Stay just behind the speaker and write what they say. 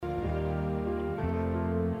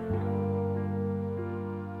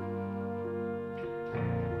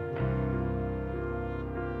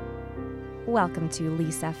Welcome to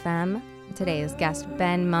Lease FM. Today's guest,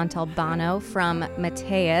 Ben Montalbano from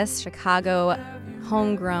Matthäus, Chicago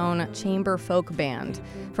homegrown chamber folk band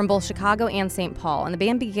from both Chicago and St. Paul. And the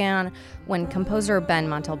band began when composer Ben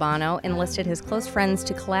Montalbano enlisted his close friends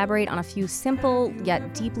to collaborate on a few simple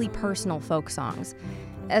yet deeply personal folk songs.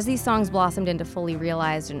 As these songs blossomed into fully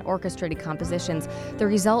realized and orchestrated compositions, the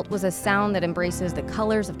result was a sound that embraces the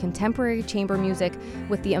colors of contemporary chamber music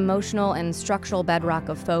with the emotional and structural bedrock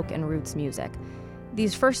of folk and roots music.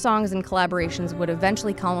 These first songs and collaborations would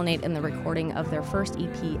eventually culminate in the recording of their first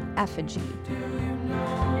EP, Effigy.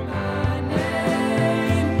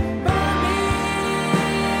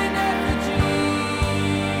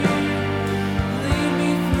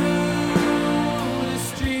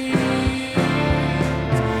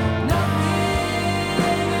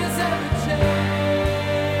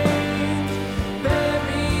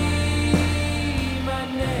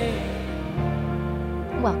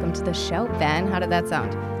 Welcome to the show, Ben. How did that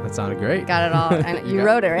sound? That sounded great. Got it all. And you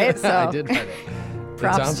wrote it, right? So I did write it.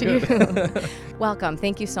 Props to you. Welcome.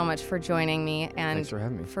 Thank you so much for joining me and Thanks for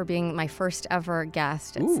having me. for being my first ever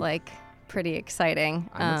guest. It's pretty exciting.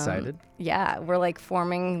 I'm excited. Yeah, we're like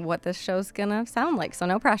forming what this show's gonna sound like, so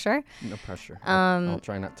no pressure. No pressure. I'll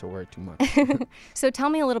try not to worry too much. So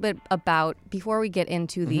tell me a little bit about, before we get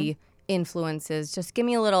into the influences, just give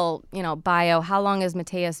me a little, bio. How long has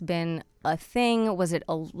Matthäus been a thing? Was it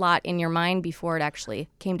a lot in your mind before it actually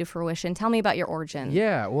came to fruition? Tell me about your origin.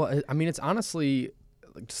 Yeah, well, I mean, it's honestly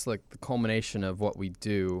just like the culmination of what we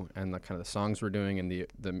do and the kind of the songs we're doing and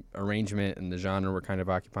the arrangement and the genre we're kind of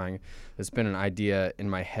occupying. It's been an idea in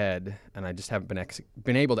my head, and I just haven't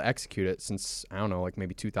been able to execute it since, I don't know, like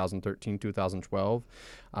maybe 2013, 2012.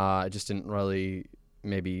 I just didn't really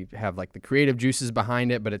maybe have like the creative juices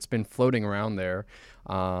behind it, but it's been floating around there.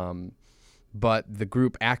 But the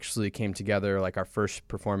group actually came together, like our first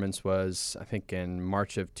performance was, I think, in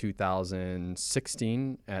March of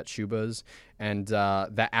 2016 at Shuba's. And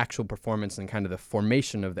that actual performance and kind of the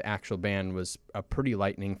formation of the actual band was a pretty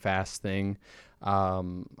lightning fast thing.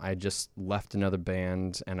 I just left another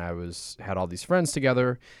band and I had all these friends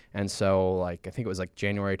together. And so like, I think it was like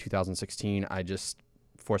January 2016, I just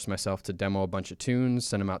forced myself to demo a bunch of tunes,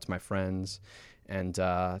 send them out to my friends, and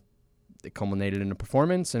it culminated in a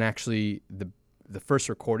performance. And actually the first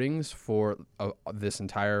recordings for this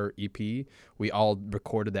entire EP, we all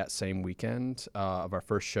recorded that same weekend of our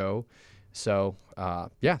first show. So I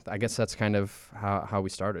guess that's kind of how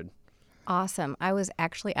we started. Awesome. I was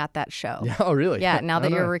actually at that show. Yeah, oh, really? Yeah, now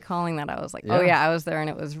that you're recalling that, I was like, oh yeah, I was there, and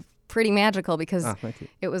it was pretty magical because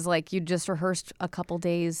it was like you just rehearsed a couple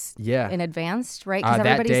days in advance, right? Because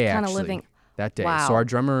everybody's kind of living... That day. Wow. So our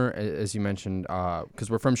drummer, as you mentioned, because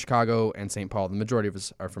we're from Chicago and St. Paul, the majority of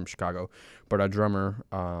us are from Chicago, but our drummer,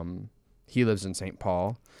 he lives in St.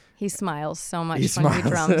 Paul. He smiles so much when he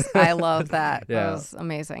drums. I love that. Yeah. That was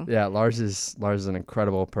amazing. Yeah, Lars is an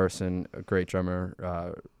incredible person, a great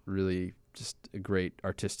drummer, really just a great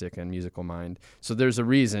artistic and musical mind. So there's a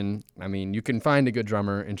reason. I mean, you can find a good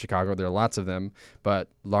drummer in Chicago. There are lots of them, but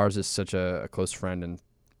Lars is such a close friend and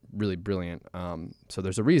really brilliant. So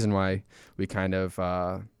there's a reason why we kind of,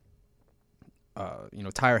 tie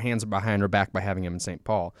our hands behind our back by having him in St.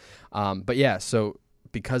 Paul. But yeah, so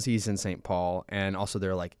because he's in St. Paul, and also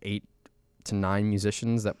there are like 8 to 9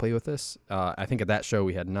 musicians that play with us. I think at that show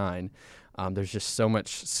we had 9. There's just so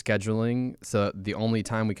much scheduling. So the only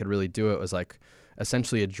time we could really do it was like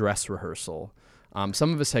essentially a dress rehearsal.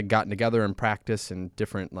 Some of us had gotten together and practice in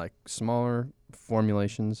different like smaller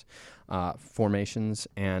formations,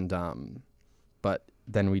 and but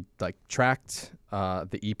then we like tracked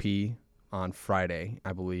the EP on Friday,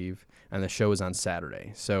 I believe, and the show was on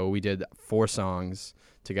Saturday. So we did 4 songs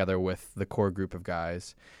together with the core group of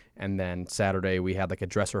guys, and then Saturday we had like a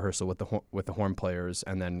dress rehearsal with the horn players,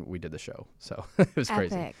 and then we did the show. So it was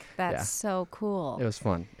crazy. Epic. That's so cool. It was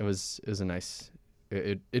fun. It was a nice.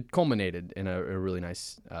 It culminated in a really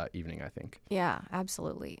nice evening, I think. Yeah,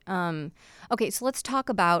 absolutely. Okay, so let's talk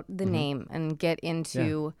about the name and get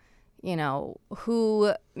into,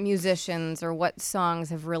 who musicians or what songs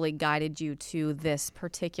have really guided you to this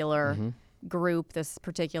particular group, this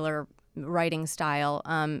particular writing style.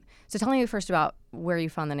 So tell me first about where you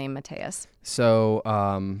found the name Matthäus. So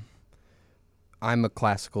I'm a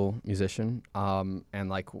classical musician, and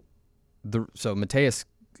so Matthäus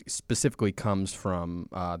specifically comes from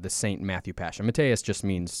the Saint Matthew Passion. Matthäus just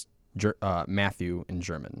means Matthew in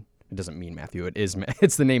German. It doesn't mean Matthew.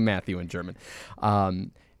 It's the name Matthew in German.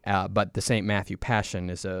 But the Saint Matthew Passion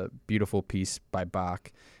is a beautiful piece by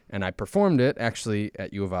Bach, and I performed it actually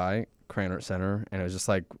at U of I, Crayon Art Center, and it was just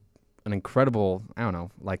like an incredible, I don't know,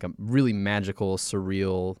 like a really magical,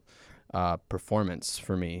 surreal performance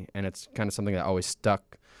for me, and it's kind of something that always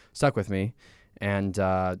stuck with me. And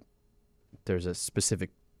there's a specific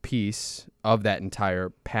piece of that entire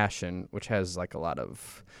passion which has like a lot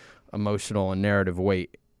of emotional and narrative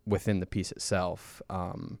weight within the piece itself,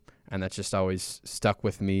 and that's just always stuck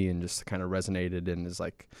with me and just kind of resonated and is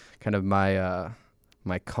like kind of my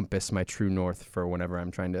my compass, my true north for whenever I'm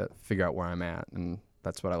trying to figure out where I'm at, and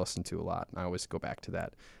that's what I listen to a lot. I always go back to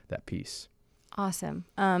that piece. Awesome.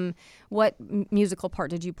 What musical part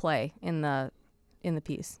did you play in the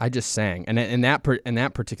piece? I just sang, and in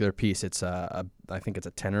that particular piece, it's I think it's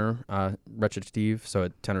a tenor recitative, so a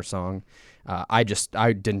tenor song. I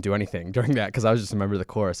didn't do anything during that because I was just a member of the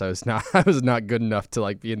chorus. I was not good enough to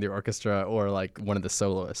like be in the orchestra or like one of the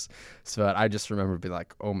soloists. So I just remember being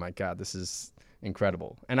like, oh my God, this is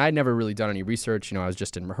incredible. And I'd never really done any research. I was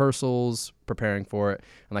just in rehearsals preparing for it,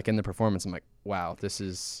 and like in the performance, I'm like, wow, this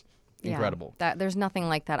is incredible. There's nothing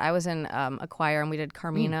like that. I was in a choir and we did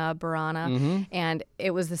Carmina Burana, and it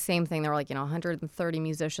was the same thing. There were like 130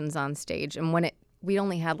 musicians on stage, and we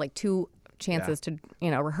only had like 2 chances to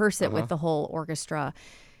rehearse it with the whole orchestra,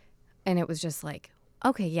 and it was just like,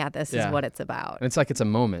 okay, this is what it's about. And it's like it's a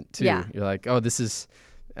moment too. You're like, oh, this is.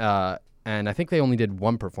 And I think they only did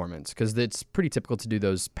 1 performance because it's pretty typical to do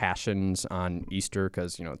those passions on Easter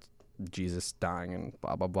because it's Jesus dying and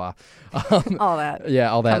blah blah blah, all that,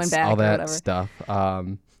 all that, coming back all that or stuff.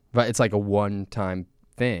 But it's like a one-time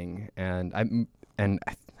thing, and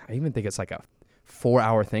I even think it's like a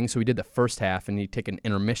 4-hour thing. So we did the first half, and you take an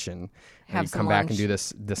intermission, and you come back and do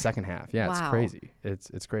the second half. Yeah, wow. It's crazy.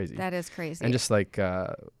 It's crazy. That is crazy. And just like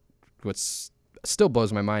what's still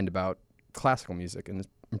blows my mind about classical music, and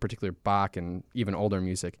in particular Bach and even older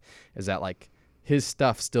music, is that like his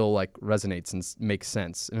stuff still like resonates and makes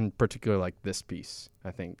sense. In particular, like this piece,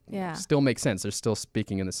 I think still makes sense. They're still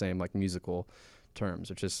speaking in the same like musical terms,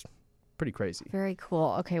 which is pretty crazy. Very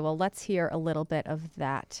cool. Okay, well, let's hear a little bit of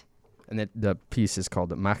that. And the piece is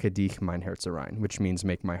called Mache dich mein Herz rein, which means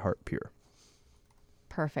make my heart pure.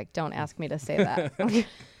 Perfect. Don't ask me to say that.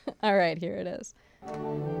 All right, here it is.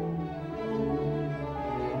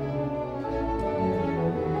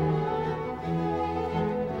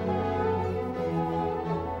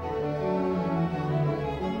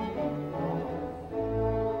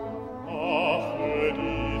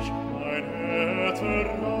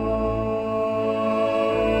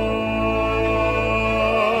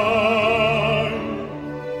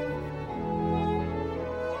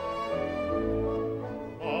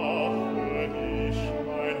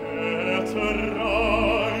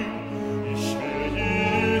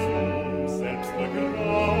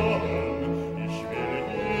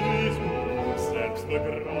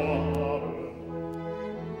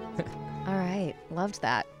 Loved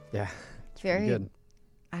that. Yeah, it's very good.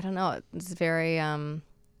 I don't know. It's very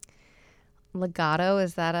legato.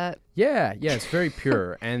 Is that a? Yeah. It's very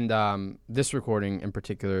pure. And this recording in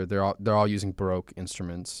particular, they're all using Baroque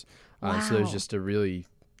instruments. Wow. So there's just a really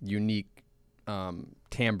unique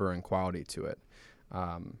timbre and quality to it.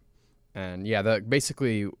 And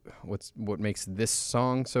basically what makes this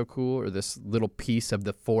song so cool, or this little piece of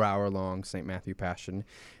the 4-hour-long St. Matthew Passion,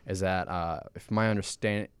 is that if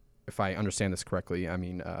I understand this correctly,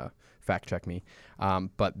 fact check me,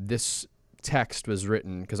 but this text was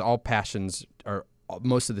written because all passions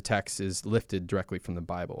most of the text is lifted directly from the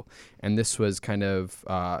Bible, and this was kind of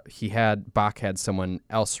Bach had someone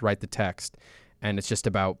else write the text, and it's just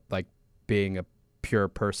about like being a pure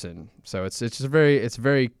person. So it's very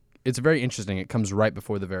interesting. It comes right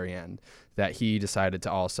before the very end that he decided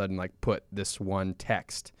to all of a sudden like put this one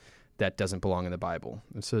text that doesn't belong in the Bible.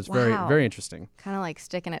 And so it's very, very interesting. Kind of like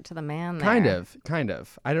sticking it to the man there. Kind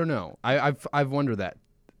of. I don't know. I've wondered that,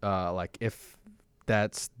 like if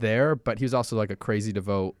that's there, but he was also like a crazy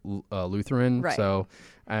devout Lutheran. Right. So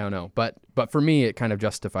I don't know. But for me, it kind of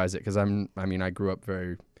justifies it because I grew up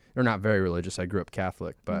not very religious. I grew up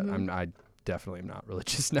Catholic, but I definitely am not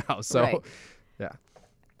religious now. So yeah.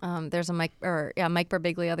 There's a Mike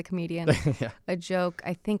Birbiglia, the comedian, a joke.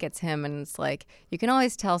 I think it's him, and it's like you can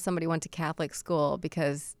always tell somebody went to Catholic school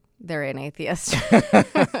because they're an atheist.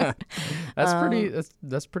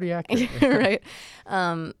 That's pretty accurate, right?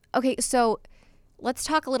 Okay, so let's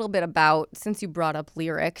talk a little bit about, since you brought up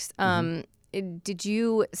lyrics. Did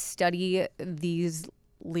you study these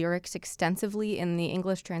lyrics extensively in the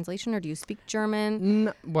English translation, or do you speak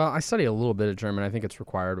German? Well, I study a little bit of German. I think it's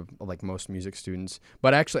required of like most music students.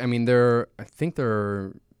 But actually, and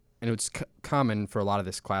it's common for a lot of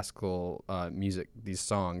this classical music, these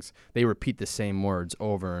songs, they repeat the same words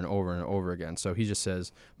over and over and over again. So he just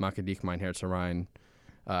says, Mache dich mein Herz rein,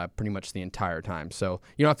 pretty much the entire time. So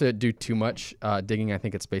you don't have to do too much digging. I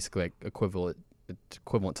think it's basically like equivalent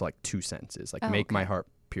to like 2 sentences. Like make my heart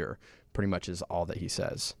pure pretty much is all that he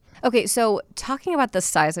says. Okay, so talking about the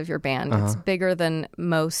size of your band, it's bigger than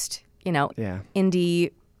most,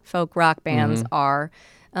 indie folk rock bands are.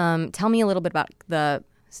 Tell me a little bit about the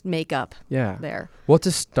makeup there. Well,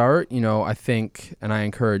 to start, I think, and I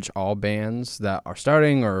encourage all bands that are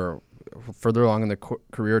starting or further along in their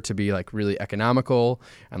career to be like really economical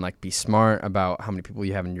and like be smart about how many people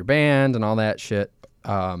you have in your band and all that shit.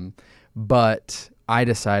 But I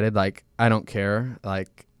decided like, I don't care.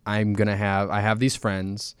 Like I have these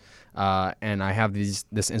friends, and I have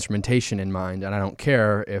this instrumentation in mind, and I don't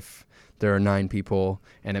care if there are 9 people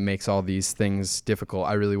and it makes all these things difficult.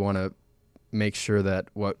 I really want to make sure that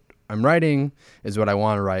what I'm writing is what I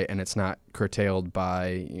want to write, and it's not curtailed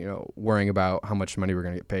by, worrying about how much money we're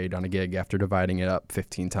going to get paid on a gig after dividing it up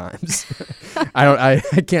 15 times. I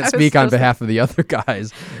can't speak on behalf of the other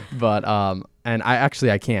guys, but, and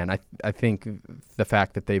I can. I think the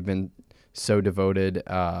fact that they've been so devoted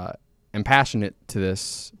and passionate to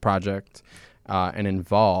this project and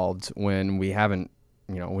involved when we haven't,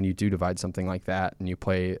 when you do divide something like that and you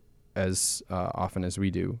play as often as we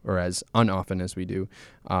do or as unoften as we do,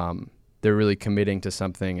 they're really committing to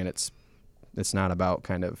something, and it's not about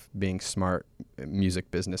kind of being smart music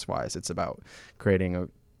business wise. It's about creating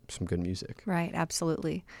some good music. Right,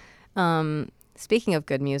 absolutely. Speaking of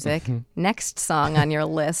good music, next song on your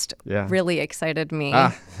list really excited me.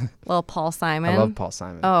 Little Paul Simon. I love Paul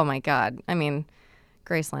Simon. Oh my God. I mean,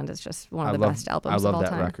 Graceland is just one of the best albums of all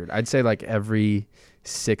time. I love that record. I'd say like every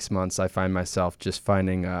 6 months I find myself just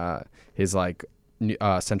finding his like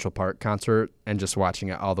Central Park concert and just watching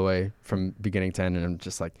it all the way from beginning to end, and I'm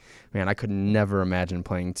just like, man, I could never imagine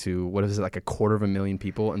playing to, what is it, like 250,000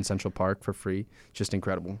 people in Central Park for free. Just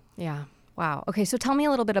incredible. Yeah. Wow. Okay, so tell me a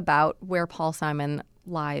little bit about where Paul Simon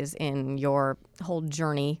lies in your whole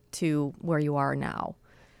journey to where you are now.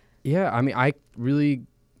 Yeah, I mean, I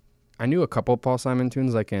knew a couple of Paul Simon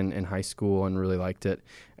tunes like in high school and really liked it.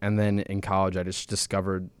 And then in college, I just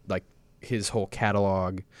discovered like his whole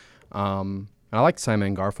catalog. And I liked Simon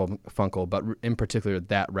and Garfunkel, but in particular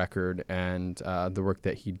that record and the work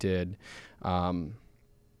that he did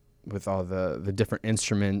with all the different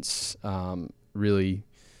instruments, really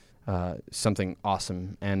something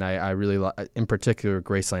awesome. And I really, in particular,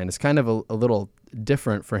 Graceland is kind of a little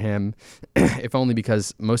different for him, if only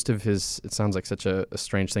because most of his, it sounds like such a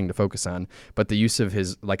strange thing to focus on, but the use of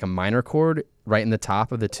his, like a minor chord right in the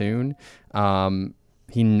top of the tune,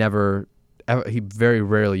 he very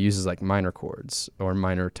rarely uses like minor chords or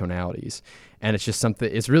minor tonalities. And it's just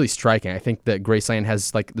something, it's really striking. I think that Graceland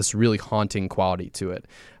has like this really haunting quality to it.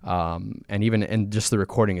 And just the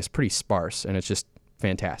recording is pretty sparse, and it's just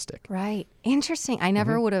fantastic. Right. Interesting. I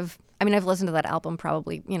never would have, I mean, I've listened to that album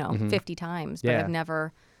probably, 50 times, but I've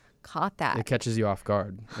never caught that. It catches you off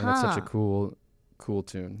guard. And it's such a cool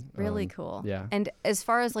tune. Really cool. Yeah. And as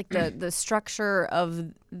far as like the structure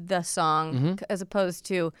of the song, as opposed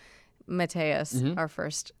to Matthäus, our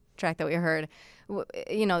first track that we heard,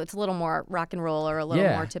 it's a little more rock and roll or a little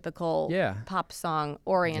more typical pop song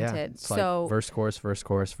oriented. It's so like verse, chorus, verse,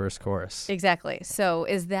 chorus, verse, chorus. Exactly. So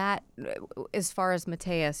is that, as far as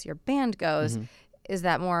Matthäus, your band goes, is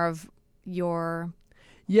that more of your...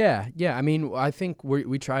 Yeah. I mean, I think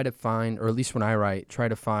we try to find, or at least when I write, try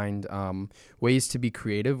to find ways to be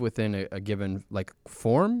creative within a given like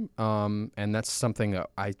form, and that's something that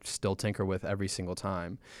I still tinker with every single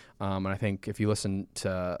time. And I think if you listen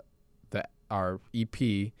to our EP,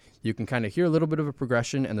 you can kind of hear a little bit of a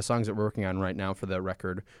progression, and the songs that we're working on right now for the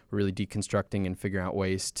record, we're really deconstructing and figuring out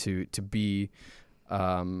ways to be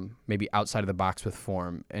maybe outside of the box with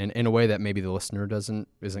form, and in a way that maybe the listener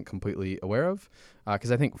isn't completely aware of,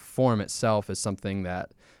 because I think form itself is something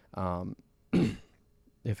that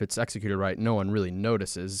if it's executed right, no one really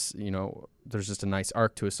notices. There's just a nice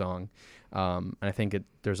arc to a song, and I think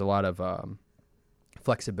there's a lot of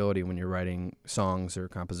flexibility when you're writing songs or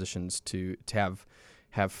compositions to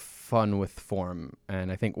have fun with form.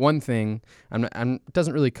 And I think one thing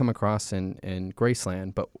doesn't really come across in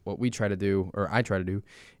Graceland, but what we try to do, or I try to do,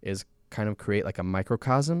 is kind of create like a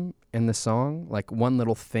microcosm in the song, like one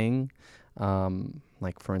little thing.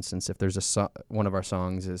 Like for instance, if there's one of our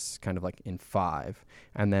songs is kind of like in 5,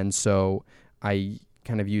 and then so I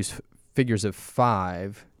kind of use figures of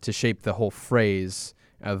 5 to shape the whole phrase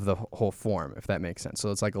of the whole form, if that makes sense.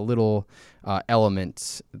 So it's like a little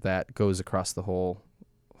element that goes across the whole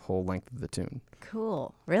length of the tune.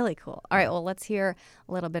 Cool. Really cool. All right, well, let's hear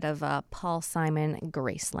a little bit of Paul Simon,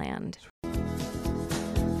 Graceland.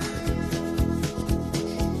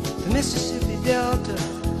 The Mississippi Delta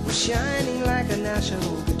was shining like a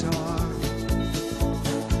national guitar.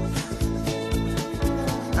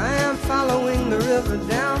 I am following the river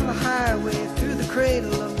down the highway through the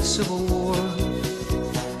cradle of the Civil War.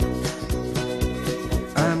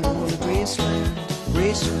 I'm going to Graceland,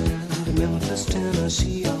 Graceland, to Memphis,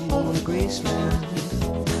 Tennessee. I'm going to Graceland.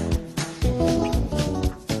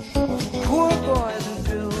 Poor boys and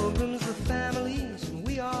pilgrims with families, and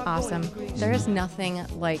we are Awesome. going to Graceland. There is nothing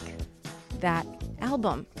like that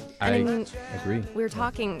album. I mean, agree. we were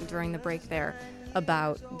talking during the break there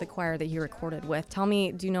about the choir that you recorded with. Tell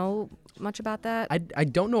me, do you know much about that? I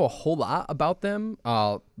don't know a whole lot about them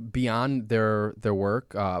beyond their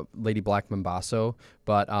work, Lady Black Mambazo,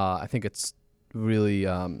 but I think it's really,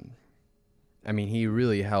 he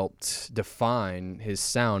really helped define his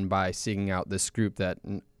sound by seeking out this group that,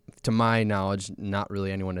 to my knowledge, not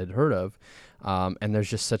really anyone had heard of, and there's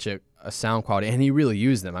just such a sound quality, and he really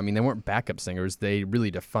used them. I mean, they weren't backup singers. They really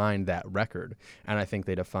defined that record, and I think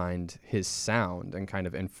they defined his sound and kind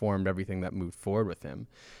of informed everything that moved forward with him.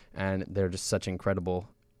 And they're just such incredible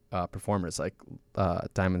performers, like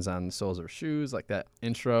Diamonds on the Soles of Her Shoes. Like that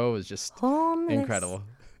intro is just incredible.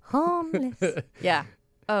 Homeless. Yeah.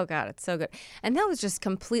 Oh, God, it's so good. And that was just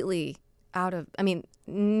completely out of,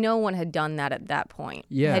 no one had done that at that point.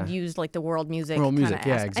 Yeah. Had used like the world music. World music,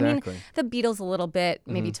 kinda yeah, exactly. The Beatles a little bit,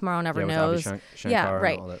 maybe Tomorrow Never with Knows. Ravi Shankar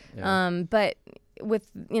right. and all that. Yeah. But with,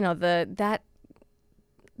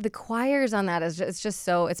 the choirs on that it's just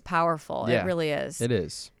so, it's powerful. Yeah, it really is. It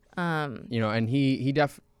is. And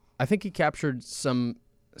I think he captured some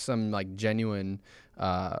like genuine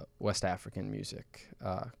West African music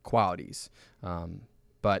qualities,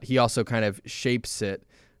 but he also kind of shapes it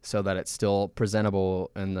so that it's still presentable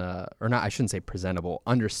I shouldn't say presentable,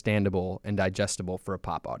 understandable and digestible for a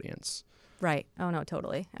pop audience. Right. Oh, no,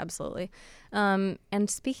 totally. Absolutely. And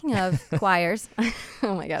speaking of choirs,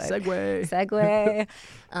 oh, my God. Segue.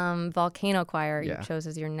 Volcano Choir you chose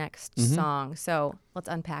as your next song. So let's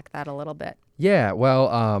unpack that a little bit. Yeah, well,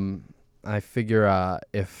 I figure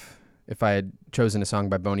if I had chosen a song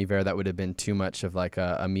by Bon Iver, that would have been too much of like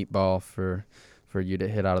a meatball for you to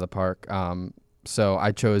hit out of the park. So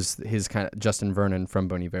I chose his kind of Justin Vernon from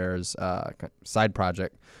Bon Iver's side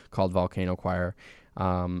project called Volcano Choir.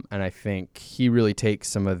 And I think he really takes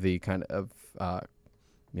some of the kind of 60s,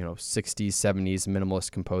 70s minimalist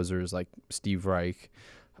composers like Steve Reich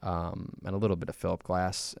and a little bit of Philip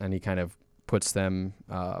Glass, and he kind of puts them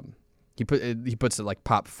he puts it like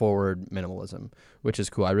pop forward minimalism, which is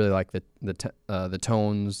cool. I really like the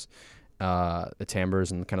tones, the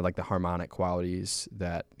timbres, and kind of like the harmonic qualities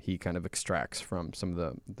that he kind of extracts from some of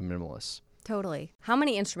the minimalists. Totally. How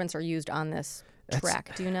many instruments are used on this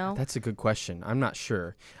track? Do you know? That's a good question. I'm not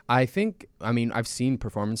sure. I think, I've seen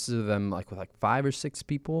performances of them like with like 5 or 6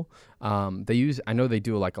 people. I know they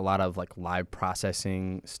do like a lot of like live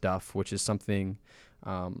processing stuff, which is something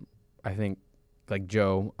I think like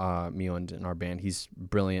Joe Meland in our band, he's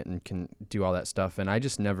brilliant and can do all that stuff. And I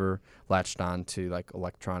just never latched on to like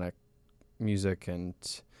electronic music, and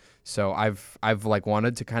so I've like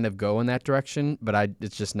wanted to kind of go in that direction, but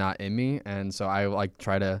it's just not in me. And so I like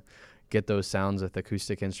try to get those sounds with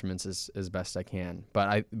acoustic instruments as best I can.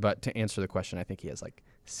 But to answer the question, I think he has like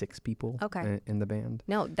 6 people in the band.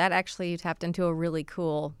 No, that actually tapped into a really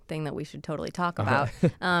cool thing that we should totally talk about.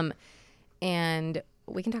 And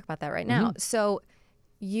we can talk about that right now. So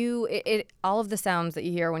all of the sounds that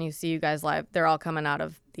you hear when you see you guys live, they're all coming out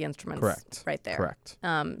of the instruments. Correct. Right there. Correct.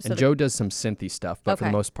 And Joe does some synthy stuff, but for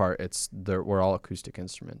the most part, we're all acoustic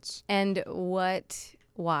instruments. And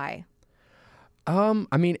why?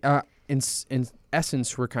 In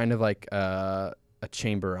essence, we're kind of like a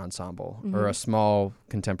chamber ensemble or a small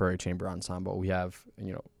contemporary chamber ensemble. We have,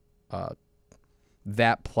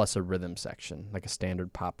 that plus a rhythm section, like a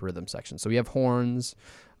standard pop rhythm section. So we have horns,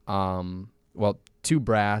 2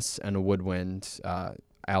 brass and a woodwind.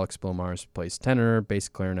 Alex Blomars plays tenor, bass,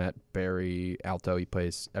 clarinet, Barry alto. He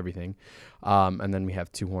plays everything, and then we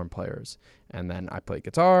have 2 horn players, and then I play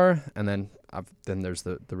guitar, and then there's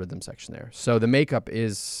the rhythm section there. So the makeup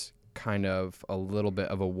is kind of a little bit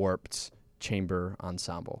of a warped chamber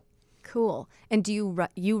ensemble. Cool. And do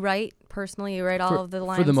you write personally? You write all of the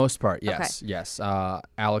lines? For the most part, yes. Okay. Yes.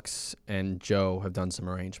 Alex and Joe have done some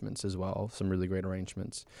arrangements as well, some really great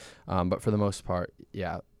arrangements. But for the most part,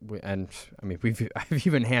 yeah. I've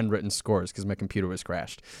even handwritten scores because my computer was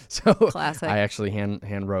crashed. So Classic. I actually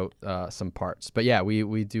hand wrote some parts. But yeah,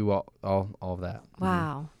 we do all of that.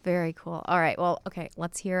 Wow. Very cool. All right. Well, okay.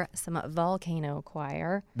 Let's hear some Volcano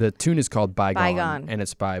Choir. The tune is called Bygone. And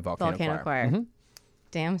it's by Volcano Choir. Mm-hmm.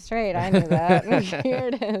 Damn straight. I knew that. Here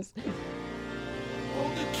it is.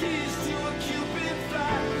 Hold the keys to a Cupid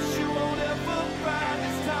flight. She won't ever find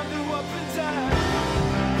it's time to up and die.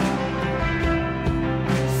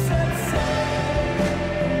 Set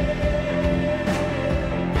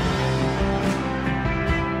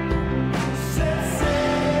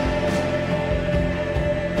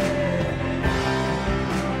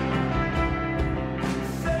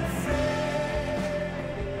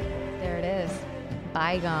There it is.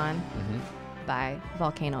 Bygone by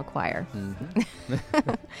Volcano Choir.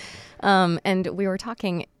 And we were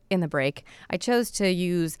talking in the break. I chose to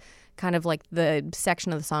use kind of like the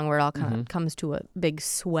section of the song where it all kind of comes to a big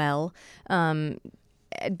swell,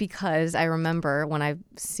 because I remember when I've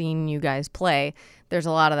seen you guys play, there's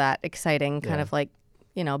a lot of that exciting kind of like,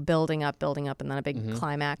 you know, building up, and then a big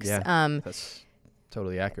climax. Yeah, that's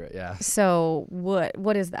totally accurate. Yeah. So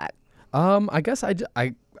what is that? I guess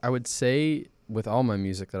I would say with all my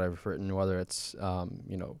music that I've written, whether it's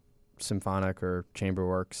you know, symphonic or chamber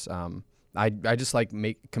works, I just like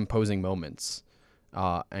composing moments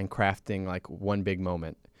and crafting like one big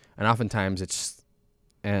moment. And oftentimes it's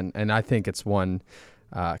and I think it's one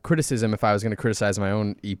criticism, if I was going to criticize my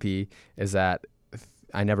own EP, is that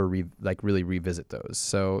I never really revisit those.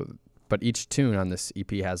 So, but each tune on this EP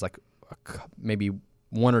has like maybe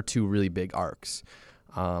one or two really big arcs.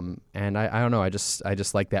 And I don't know, I just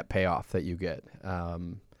like that payoff that you get,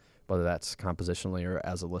 whether that's compositionally or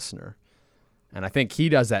as a listener. And I think he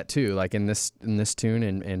does that too. Like in this tune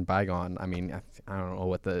in Bygone, I mean, I don't know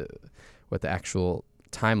what the actual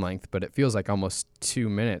time length, but it feels like almost 2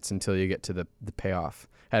 minutes until you get to the payoff.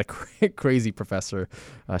 I had a crazy professor,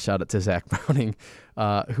 shout out to Zach Browning,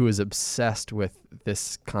 who is obsessed with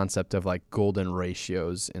this concept of like golden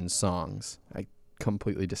ratios in songs. I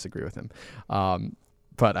completely disagree with him.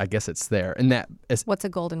 But I guess it's there. And that is, What's a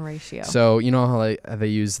golden ratio? so you know how they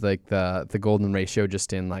use like the golden ratio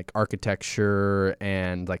just in like architecture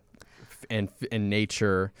and like in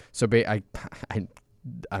nature. So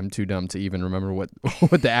I'm too dumb to even remember what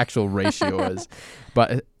the actual ratio is.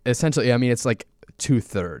 But essentially, I mean, it's like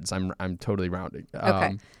 2/3. I'm totally rounding.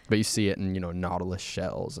 Okay. But you see it in, you know, nautilus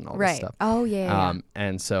shells and all this Right. stuff. Oh yeah.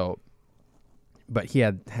 And so, but he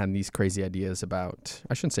had these crazy ideas about,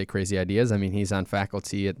 I shouldn't say crazy ideas. I mean, he's on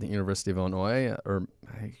faculty at the University of Illinois, or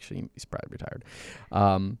actually he's probably retired.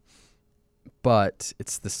 But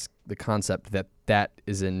it's the concept that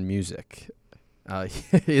is in music. His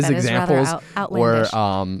That is examples rather were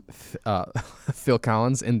outlandish. Phil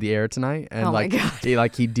Collins, In the Air Tonight, and Oh my like God.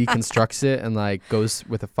 he deconstructs it and like goes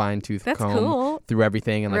with a fine tooth That's comb cool. through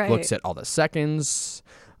everything and like looks Right. at all the seconds,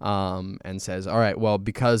 and says, all right, well,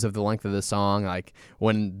 because of the length of the song, like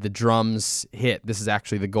when the drums hit, this is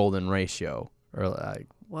actually the golden ratio, or like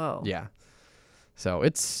Whoa. yeah. So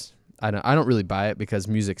it's I don't really buy it because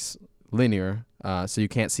music's linear, so you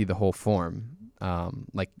can't see the whole form.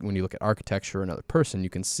 Like when you look at architecture or another person, you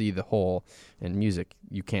can see the whole. In music,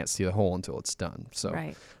 you can't see the whole until it's done. So,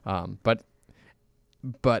 Right.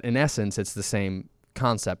 but in essence, it's the same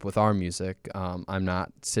concept with our music. I'm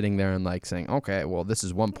not sitting there and like saying, okay, well, this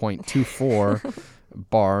is 1.24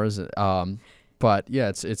 bars. But yeah,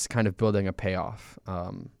 it's kind of building a payoff,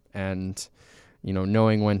 and you know,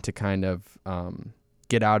 knowing when to kind of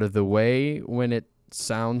get out of the way when it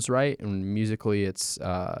sounds right, and musically, it's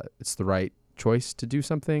the right choice to do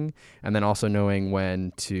something, and then also knowing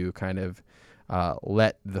when to kind of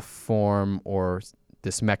let the form or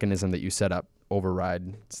this mechanism that you set up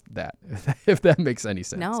override that, if that makes any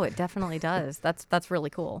sense. No, it definitely does. That's really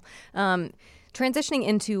cool. Transitioning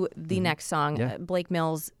into the next song, Yeah. Blake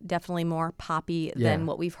Mills, definitely more poppy Yeah. than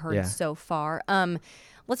what we've heard Yeah. so far.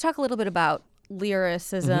 Let's talk a little bit about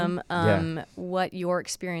lyricism. Yeah. What your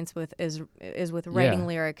experience with is with writing Yeah.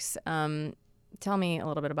 lyrics. Tell me a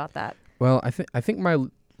little bit about that. Well, I think my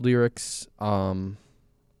lyrics,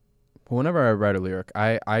 whenever I write a lyric,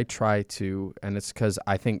 I try to, and it's because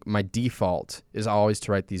I think my default is always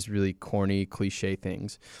to write these really corny, cliche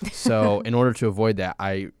things. So in order to avoid that,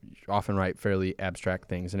 I often write fairly abstract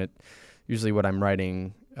things, and usually what I'm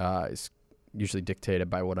writing is usually dictated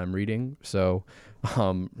by what I'm reading. So,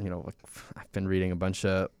 you know, like I've been reading a bunch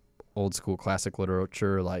of old school classic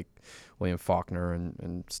literature like William Faulkner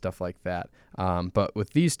and stuff like that. But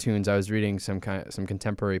with these tunes, I was reading some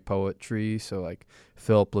contemporary poetry. So like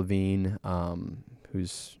Philip Levine,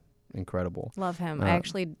 who's incredible. Love him. I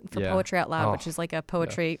actually, for yeah. Poetry Out Loud, Oh, which is like a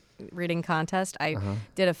poetry reading contest, I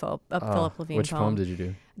did a Philip Levine Which poem did you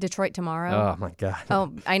do? Detroit Tomorrow. Oh my God.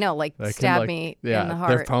 Oh, I know, like That can, stab like, me yeah, in the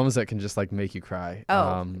they're heart. poems that can just like make you cry.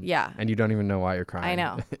 Oh, yeah. And you don't even know why you're crying. I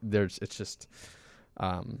know. It's just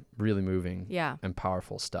really moving Yeah. and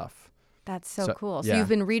powerful stuff. That's so cool. So yeah. you've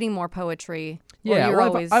been reading more poetry. Or Yeah, you're well,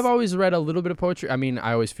 always... I've always read a little bit of poetry. I mean,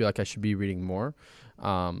 I always feel like I should be reading more.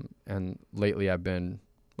 And lately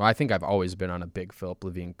I think I've always been on a big Philip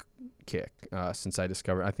Levine kick since I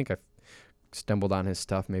think I stumbled on his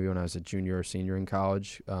stuff maybe when I was a junior or senior in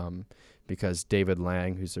college, because David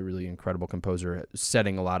Lang, who's a really incredible composer,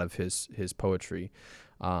 setting a lot of his poetry.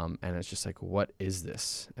 And it's just like, what is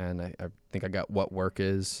this? And I think I got What Work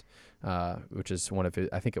Is, which is one of his,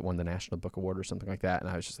 I think it won the National Book Award or something like that. And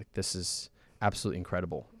I was just like, this is absolutely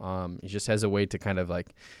incredible. He just has a way to kind of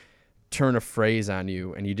like turn a phrase on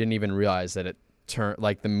you, and you didn't even realize that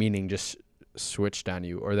like the meaning just switched on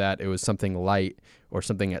you, or that it was something light or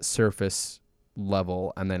something at surface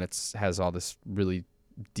level, and then has all this really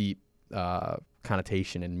deep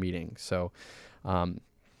connotation and meaning. So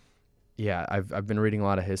yeah, I've been reading a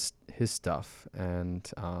lot of his stuff,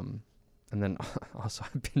 and then also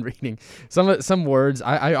I've been reading some words.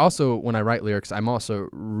 I also, when I write lyrics, I'm also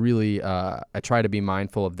really I try to be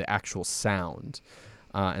mindful of the actual sound,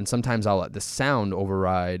 and sometimes I'll let the sound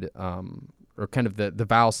override, or kind of the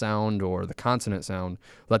vowel sound or the consonant sound,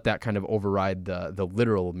 let that kind of override the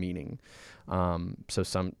literal meaning. So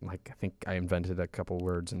I think I invented a couple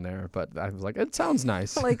words in there, but I was like, it sounds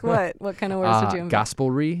nice. Like what? What kind of words did you invent?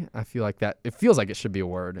 Gospelry. I feel like that. It feels like it should be a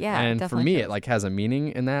word. Yeah, and for me, does. it like has a meaning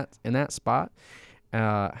in that spot.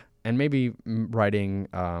 And maybe writing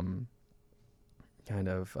kind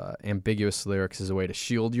of ambiguous lyrics is a way to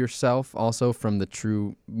shield yourself also from the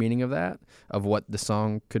true meaning of what the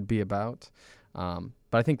song could be about. But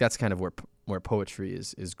I think that's kind of where poetry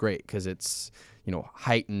is great, because it's,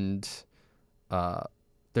 heightened.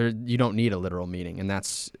 You don't need a literal meaning, and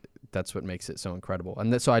that's what makes it so incredible.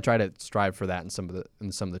 And so I try to strive for that in some of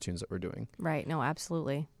the tunes that we're doing. Right. No,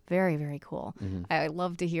 absolutely. Very, very cool. Mm-hmm. I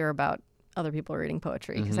love to hear about other people reading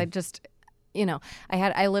poetry, because Mm-hmm. I just,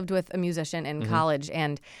 I lived with a musician in Mm-hmm. college,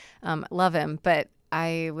 and love him, but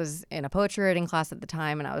I was in a poetry writing class at the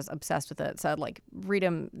time, and I was obsessed with it. So I'd like read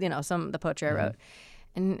him, some of the poetry I wrote,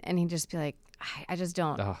 and he'd just be like, I just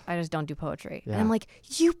don't do poetry. Yeah. And I'm like,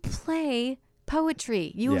 you play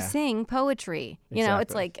poetry, you sing poetry, Exactly.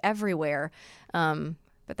 it's like everywhere.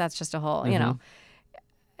 But that's just a whole, I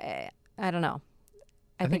don't know.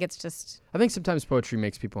 I think it's just... I think sometimes poetry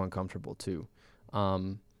makes people uncomfortable too.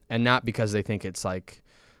 And not because they think it's like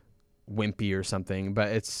wimpy or something, but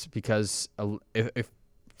it's because if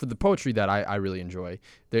for the poetry that I really enjoy,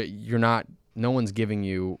 no one's giving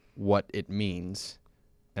you what it means.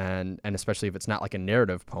 And especially if it's not like a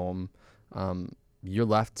narrative poem, you're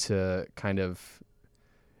left to kind of,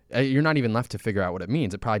 you're not even left to figure out what it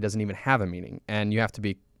means. It probably doesn't even have a meaning, and you have to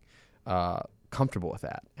be comfortable with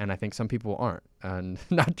that. And I think some people aren't. And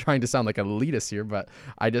not trying to sound like an elitist here, but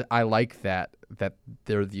I like that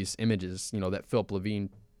there are these images, that Philip Levine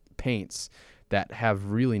paints that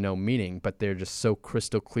have really no meaning, but they're just so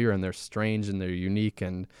crystal clear, and they're strange, and they're unique,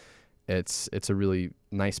 and it's a really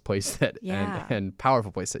nice place and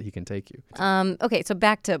powerful place that he can take you. Okay, so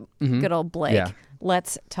back to good old Blake. Yeah.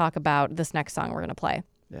 Let's talk about this next song we're going to play.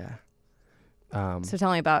 Yeah. So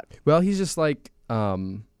tell me about... Well, he's just like,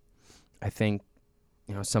 I think,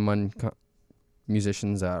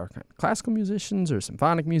 musicians that are classical musicians or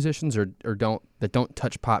symphonic musicians or that don't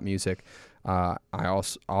touch pop music. I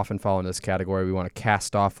also often fall into this category. We want to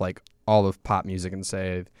cast off like all of pop music and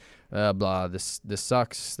say, blah, this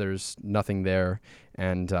sucks. There's nothing there.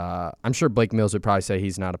 And I'm sure Blake Mills would probably say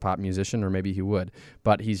he's not a pop musician, or maybe he would,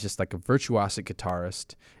 but he's just like a virtuosic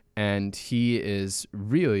guitarist. And he is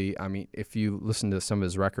really, if you listen to some of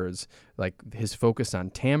his records, like his focus on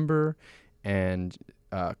timbre and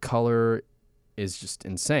color is just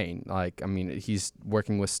insane. Like, he's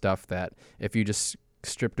working with stuff that if you just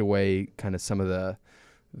stripped away kind of some of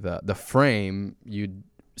the frame, you'd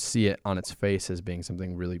see it on its face as being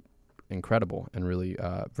something really incredible and really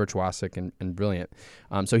virtuosic and brilliant.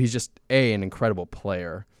 So he's just an incredible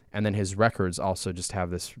player, and then his records also just have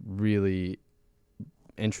this really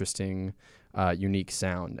interesting, unique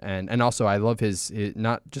sound, and also I love his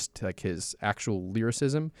not just like his actual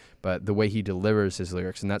lyricism, but the way he delivers his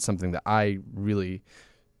lyrics, and that's something that I really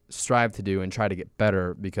strive to do and try to get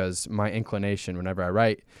better, because my inclination whenever I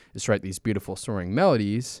write is to write these beautiful soaring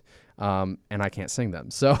melodies, and I can't sing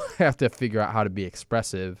them, so I have to figure out how to be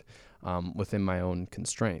expressive within my own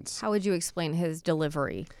constraints. How would you explain his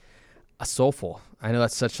delivery? Soulful. I know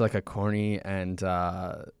that's such like a corny and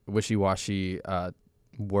wishy-washy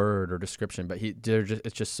word or description, but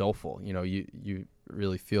it's just soulful. You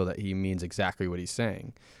really feel that he means exactly what he's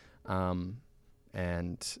saying,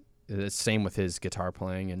 and it's same with his guitar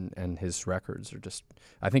playing and his records are just.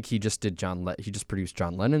 I think he just did he just produced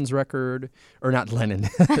John Lennon's record, or not Lennon.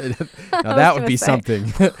 Now that would be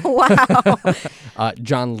something. Wow.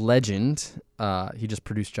 John Legend. He just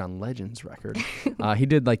produced John Legend's record. He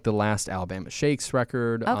did like the last Alabama Shakes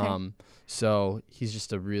record. Okay. So he's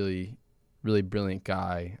just a really, really brilliant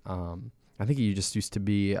guy. I think he just used to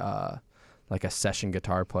be like a session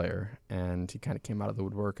guitar player, and he kind of came out of the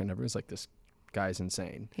woodwork, and everyone's like, this guy's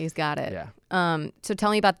insane. He's got it. Yeah. So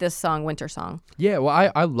tell me about this song, Winter Song. Yeah,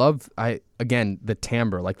 well, I love again the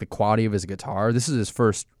timbre, like the quality of his guitar. This is his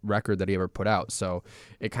first record that he ever put out, so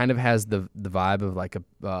it kind of has the vibe of like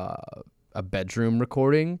a bedroom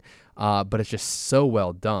recording, but it's just so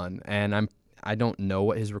well done. And I don't know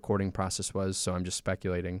what his recording process was, so I'm just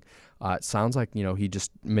speculating. It sounds like he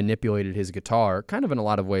just manipulated his guitar, kind of in a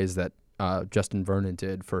lot of ways that Justin Vernon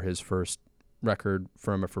did for his first record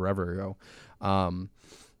from forever ago.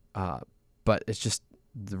 But it's just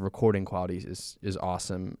the recording quality is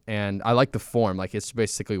awesome, and I like the form. Like it's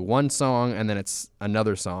basically one song and then it's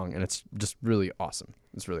another song, and it's just really awesome.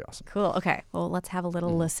 It's really awesome. Cool. Okay. Well, let's have a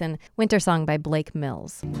little listen. Winter Song by Blake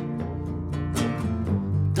Mills.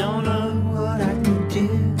 Don't know what I can do,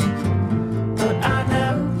 but I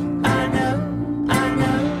know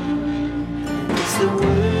it's the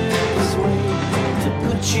worst way to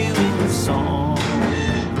put you in the song.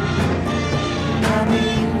 I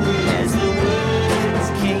mean, as the words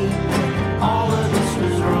came, all of this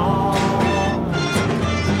was wrong.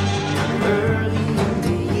 Early in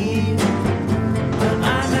the year, but I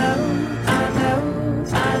know.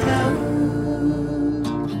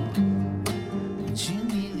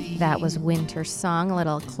 That was Winter Song, a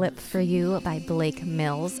little clip for you by Blake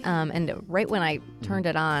Mills. And right when I turned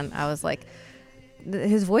it on, I was like,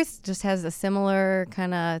 his voice just has a similar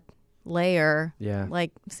kind of layer,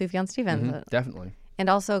 like Sufjan Stevens. Mm-hmm, definitely. And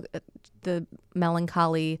also the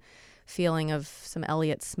melancholy feeling of some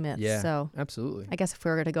Elliott Smith. Yeah, so absolutely. I guess if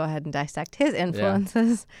we were going to go ahead and dissect his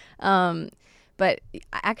influences. But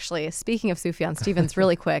actually, speaking of Sufjan Stevens,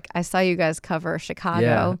 really quick, I saw you guys cover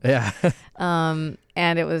Chicago. Yeah.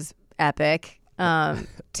 And it was epic.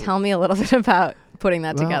 Tell me a little bit about putting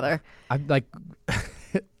that together. I like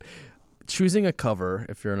choosing a cover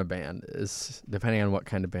if you're in a band is, depending on what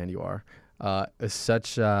kind of band you are, is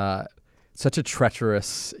such a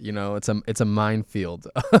treacherous, it's a minefield.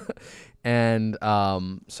 And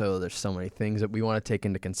so there's so many things that we want to take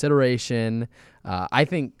into consideration. I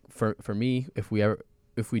think for me, if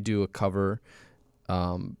we do a cover,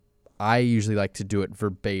 I usually like to do it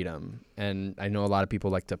verbatim, and I know a lot of people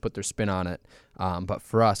like to put their spin on it. But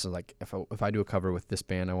for us, like if I do a cover with this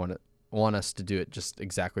band, I want us to do it just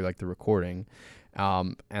exactly like the recording,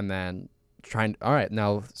 and then all right,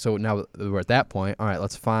 now we're at that point. All right,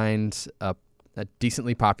 let's find a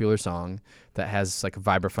decently popular song that has like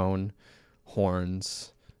vibraphone,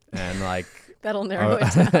 horns, and like that'll narrow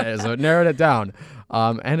it down. So it narrowed it down.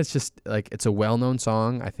 And it's just like, it's a well-known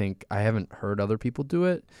song. I think I haven't heard other people do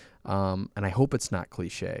it. And I hope it's not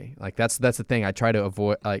cliche. Like that's the thing I try to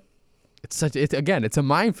avoid. Like it's a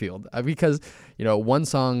minefield, because, one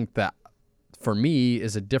song that for me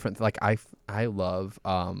is a different, like I love,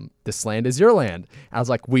 This Land Is Your Land. I was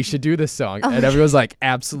like, we should do this song. And everyone's like,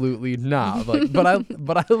 absolutely not. Like, but I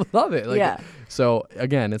love it. Like, yeah. So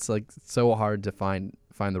again, it's like so hard to find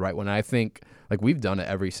the right one. And I think like we've done it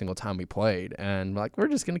every single time we played, and like we're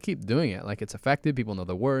just gonna keep doing it. Like it's effective. People know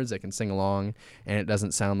the words. They can sing along, and it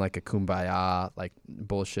doesn't sound like a kumbaya like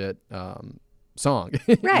bullshit song.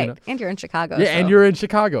 Right. And you're in Chicago. Yeah, so. and you're in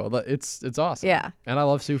Chicago. It's awesome. Yeah. And I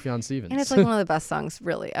love Sufjan Stevens. And it's like one of the best songs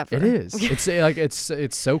really ever. It is. It's like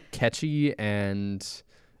it's so catchy, and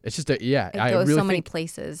it's just it goes so many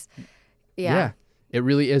places. Yeah. It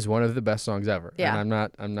really is one of the best songs ever. Yeah. And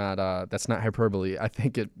I'm not that's not hyperbole. I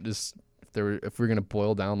think it is, if we're gonna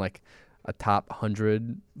boil down like a top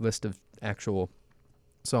 100 list of actual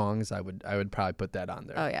songs, I would probably put that on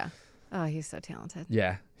there. Oh yeah. Oh, he's so talented.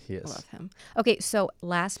 Yeah, he is. I love him. Okay, so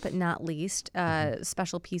last but not least,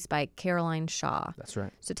 special piece by Caroline Shaw. That's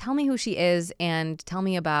right. So tell me who she is, and tell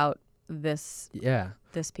me about this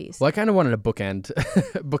piece. Well, I kind of wanted to bookend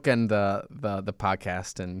the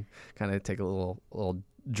podcast and kind of take a little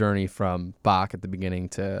journey from Bach at the beginning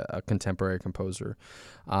to a contemporary composer,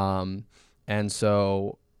 and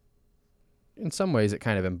so in some ways it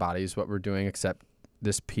kind of embodies what we're doing, except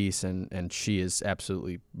this piece, and she is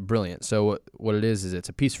absolutely brilliant. So what it is it's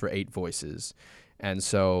a piece for 8 voices. And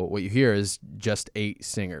so what you hear is just 8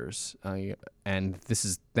 singers, and this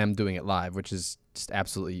is them doing it live, which is just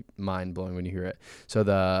absolutely mind-blowing when you hear it. So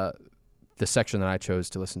the section that I chose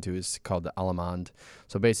to listen to is called the Allemande.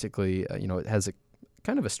 So basically, it has a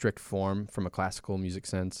kind of a strict form from a classical music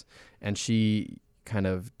sense, and she kind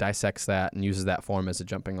of dissects that and uses that form as a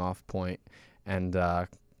jumping off point, and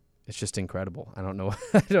it's just incredible. I don't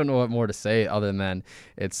know what more to say other than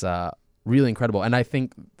it's really incredible. And I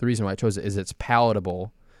think the reason why I chose it is it's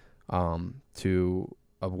palatable to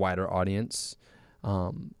a wider audience,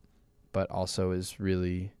 but also is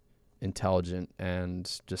really intelligent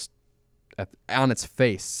and just on its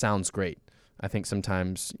face sounds great. I think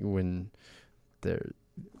sometimes when the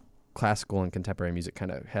classical and contemporary music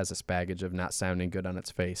kind of has this baggage of not sounding good on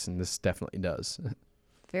its face, and this definitely does.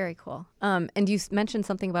 Very cool. And you mentioned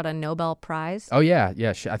something about a Nobel Prize. Oh yeah.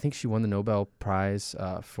 I think she won the Nobel Prize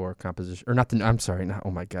for composition, or not the. I'm sorry, not.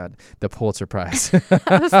 Oh my God, the Pulitzer Prize.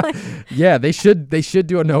 I was like, yeah, they should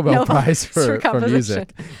do a Nobel Prize for music. composition.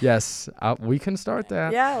 Yes, we can start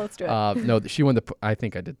that. Yeah, let's do it. No, she won I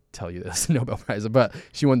think I did tell you this Nobel Prize, but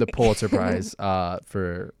she won the Pulitzer Prize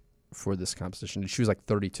for this composition. She was like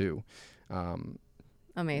 32.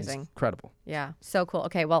 Amazing. Incredible. Yeah, so cool.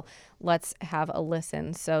 Okay, well, let's have a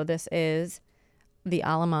listen. So this is the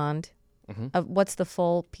Allemande. What's the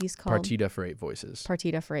full piece called? Partita for 8 voices.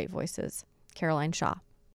 Partita for 8 voices. Caroline Shaw.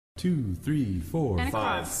 2, 3, 4, And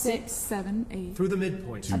 5. 6, 7, 8. Through the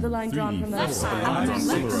midpoint. 2, Of the line drawn from the left side.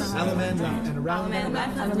 Allemande left and around.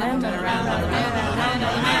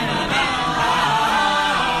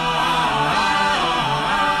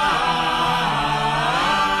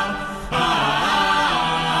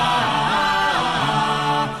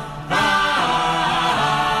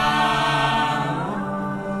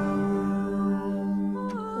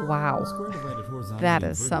 Wow. That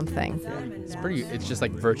is something. It's just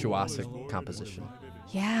like virtuosic composition.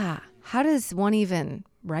 Yeah. How does one even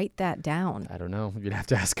write that down? I don't know. You'd have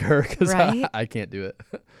to ask her because Right? I can't do it.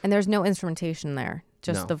 And there's no instrumentation there,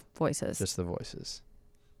 just No. the voices. Just the voices.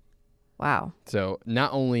 Wow. So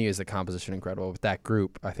not only is the composition incredible, but that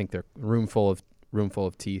group, I think they're Room Full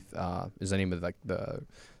of Teeth is the name of like the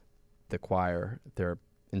choir. They're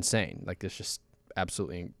insane. Like it's just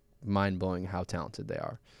absolutely mind blowing how talented they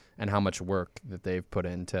are and how much work that they've put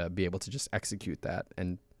in to be able to just execute that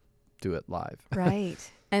and do it live. Right.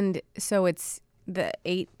 And so it's the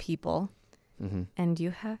 8 people, Mm-hmm. and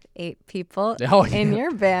you have 8 people Oh, in yeah.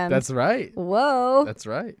 your band. That's right. Whoa. That's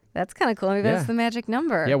right. That's kind of cool. Maybe Yeah. that's the magic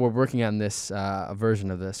number. Yeah, we're working on this a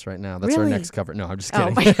version of this right now. That's Really? our next cover. No, I'm just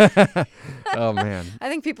Oh, kidding. Oh man. I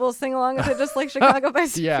think people will sing along with it just like Chicago by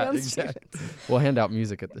Yeah, Sound exactly. Students. We'll hand out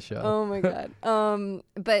music at the show. Oh my God.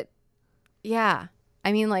 But yeah,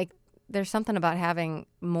 I mean, like, there's something about having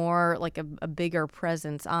more, like a bigger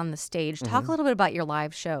presence on the stage. Talk a little bit about your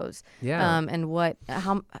live shows. Yeah. And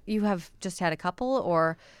how you have just had a couple,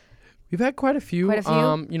 or We've had quite a few. Quite a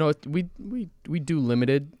few? You know, we do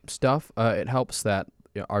limited stuff. It helps that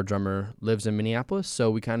our drummer lives in Minneapolis,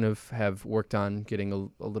 so we kind of have worked on getting a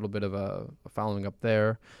little bit of a following up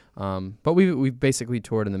there. But we've basically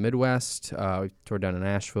toured in the Midwest. We toured down in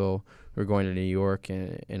Nashville. We're going to New York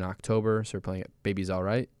in October, so we're playing at Baby's All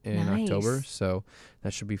Right in Nice. October. So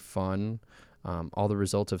that should be fun. All the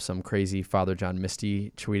results of some crazy Father John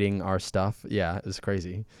Misty tweeting our stuff. Yeah, it's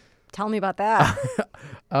crazy. tell me about that.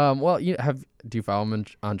 Well, do you follow him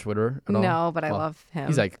on Twitter at all? No, but I Well, love him.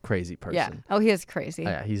 He's like a crazy person. yeah. Oh, he is crazy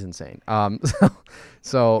Yeah, he's insane.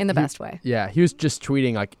 So in the best way. Yeah, he was just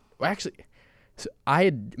tweeting like, well, actually, so I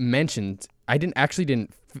had mentioned, I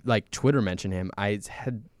didn't like Twitter mention him. I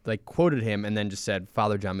had like quoted him and then just said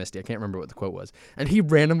Father John Misty. I can't remember what the quote was, and he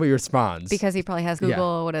randomly responds Because he probably has Yeah.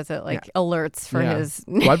 Google, what is it, like alerts for Yeah. his.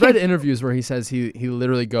 Well, I've read interviews where he says he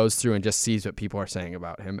literally goes through and just sees what people are saying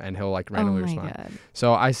about him, and he'll like Oh randomly my respond. God.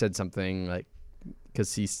 So I said something like,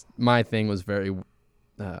 because my thing was very,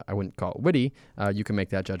 I wouldn't call it witty. You can make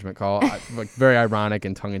that judgment call. Like very ironic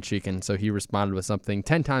and tongue-in-cheek. And so he responded with something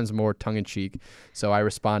 10 times more tongue-in-cheek. So I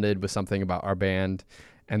responded with something about our band.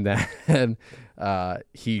 And then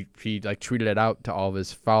he like tweeted it out to all of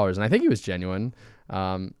his followers. And I think he was genuine.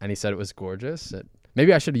 And he said it was gorgeous.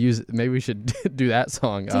 Maybe we should do that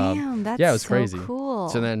song. Damn, that's yeah, it was so crazy. cool.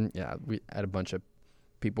 So then, we had a bunch of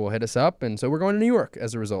people hit us up, and so we're going to New York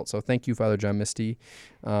as a result. So thank you, Father John Misty.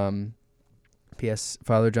 P.S.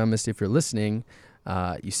 Father John Misty, if you're listening,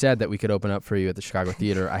 you said that we could open up for you at the Chicago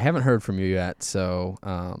Theater. I haven't heard from you yet, so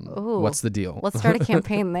Ooh. what's the deal? Let's start a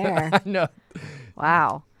campaign there. I know.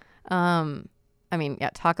 Wow. I mean,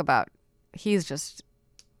 yeah, talk about, his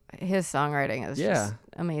songwriting is just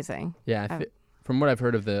amazing. Yeah, from what I've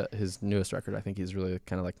heard of his newest record, I think he's really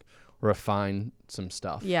kind of like refined some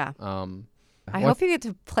stuff. Yeah. I hope you get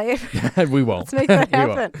to play it. We won't. Let's make that We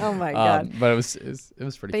won't. happen. Oh my God. But it was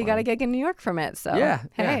pretty. But you fun. got a gig in New York from it, so Yeah.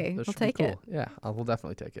 hey, that we'll should be take it. cool. Yeah, we'll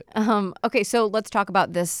definitely take it. Okay, so let's talk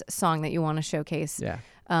about this song that you want to showcase. Yeah.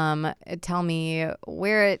 Tell me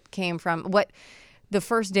where it came from. What the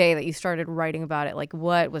first day that you started writing about it, like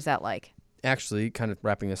what was that like? Actually, kind of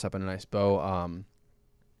wrapping this up in a nice bow.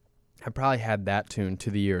 I probably had that tune to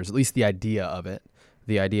the years, at least the idea of it,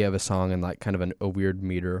 the idea of a song and like kind of a weird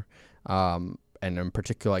meter, and in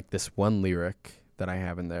particular like this one lyric that I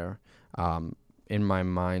have in there, in my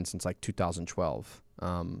mind since like 2012.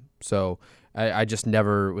 So I just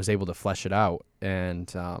never was able to flesh it out,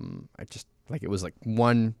 and I just like it was like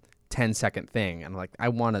 1 10-second thing, and like I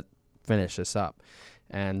want to finish this up,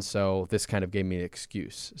 and so this kind of gave me the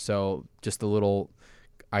excuse. So just a little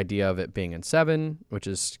idea of it being in 7, which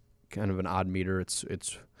is kind of an odd meter.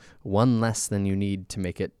 It's one less than you need to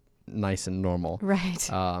make it nice and normal. Right.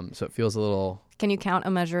 So it feels a little. Can you count a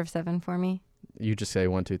measure of 7 for me? You just say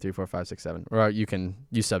 1 2 3 4 5 6 7, or you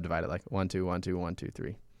subdivide it like 1 2 1 2 1 2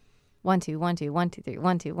 3. 1 2 1 2 1 2 3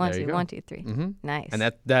 1 2 1 There you 2 go. 1 2 3. Mm-hmm. Nice.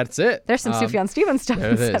 And that's it. There's some Sufjan Stevens stuff there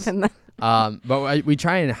in it is. 7. But we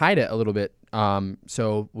try and hide it a little bit.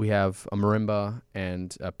 So we have a marimba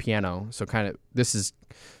and a piano. So this is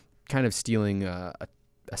kind of stealing a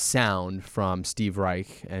sound from Steve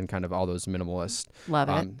Reich and kind of all those minimalists. Love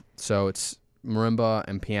it. So it's marimba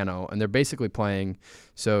and piano, and they're basically playing.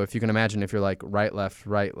 So if you can imagine, if you're like right, left,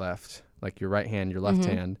 like your right hand, your left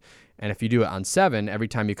hand, and if you do it on 7, every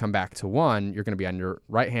time you come back to 1, you're going to be on your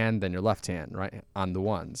right hand, then your left hand, right on the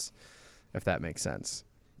ones, if that makes sense.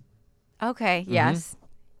 Okay. Yes.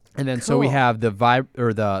 And then so we Cool. have the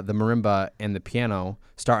the marimba and the piano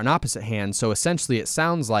start on opposite hands. So essentially, it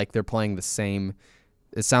sounds like they're playing the same.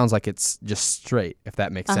 It sounds like it's just straight, if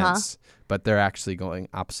that makes sense. But they're actually going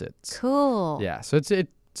opposites. Cool. Yeah. So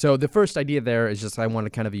So the first idea there is just I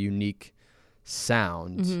wanted kind of a unique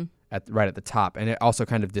sound right at the top, and it also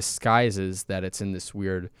kind of disguises that it's in this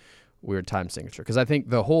weird time signature. Because I think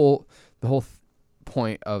the whole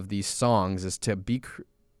point of these songs is to be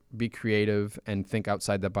creative and think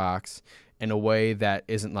outside the box in a way that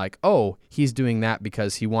isn't like, oh, he's doing that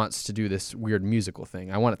because he wants to do this weird musical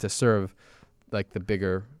thing. I want it to serve like the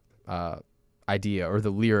bigger idea or the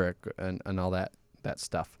lyric and all that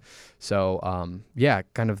stuff. So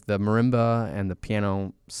kind of the marimba and the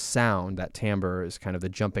piano sound, that timbre is kind of the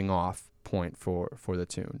jumping off point for the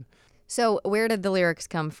tune. So where did the lyrics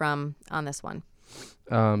come from on this one?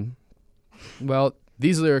 Well,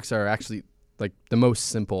 these lyrics are actually like the most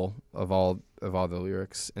simple of all the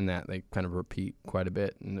lyrics, in that they kind of repeat quite a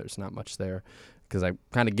bit and there's not much there, because I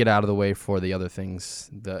kind of get out of the way for the other things,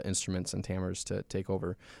 the instruments and timbres, to take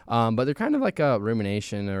over. But they're kind of like a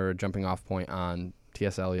rumination or a jumping off point on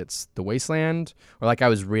T.S. Eliot's The Wasteland, or like I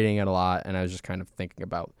was reading it a lot and I was just kind of thinking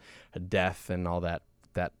about death and all that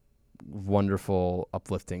wonderful,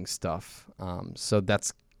 uplifting stuff. So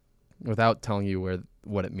that's, without telling you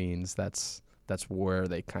what it means, that's where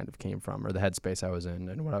they kind of came from, or the headspace I was in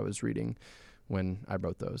and what I was reading when I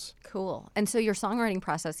wrote those. Cool. And so your songwriting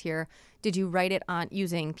process here, did you write it on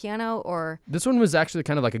using piano or? This one was actually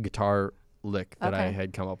kind of like a guitar lick that I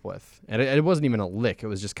had come up with. And it wasn't even a lick. It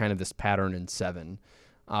was just kind of this pattern in 7.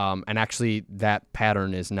 And actually that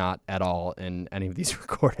pattern is not at all in any of these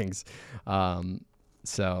recordings.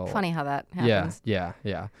 So Funny how that happens. Yeah.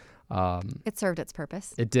 It served its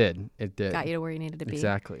purpose. It did. Got you to where you needed to be.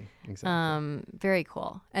 Exactly. Very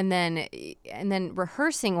cool. And then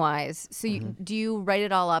rehearsing wise, so do you write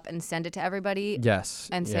it all up and send it to everybody? Yes.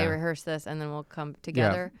 And say rehearse this, and then we'll come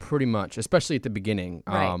together. Yeah, pretty much. Especially at the beginning.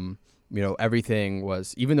 Right. Everything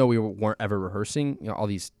was, even though we weren't ever rehearsing, all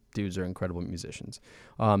these dudes are incredible musicians.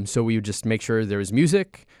 So we would just make sure there was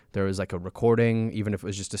music, there was like a recording, even if it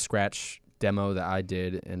was just a scratch demo that I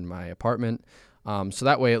did in my apartment. So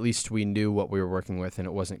that way, at least we knew what we were working with, and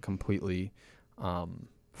it wasn't completely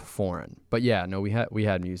foreign. But yeah, no, we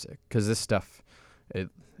had music, because this stuff,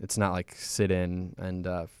 it's not like sit in and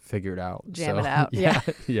figure it out. Jam it out. Yeah.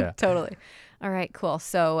 Yeah. Totally. All right, cool.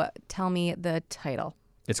 So tell me the title.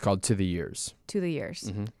 It's called To the Years. To the Years.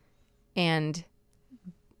 Mm-hmm. And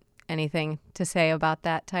anything to say about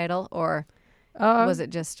that title, or was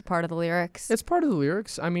it just part of the lyrics? It's part of the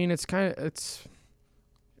lyrics. I mean, it's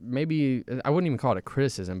maybe, I wouldn't even call it a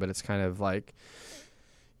criticism, but it's kind of like,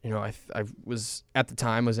 I was, at the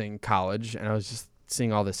time, was in college, and I was just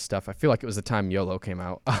seeing all this stuff. I feel like it was the time YOLO came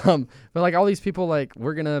out. But like all these people, like,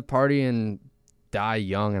 we're going to party and die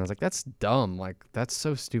young. And I was like, that's dumb. Like, that's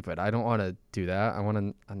so stupid. I don't want to do that. I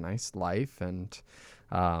want a nice life. And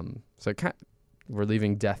so we're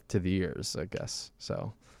leaving death to the ears, I guess.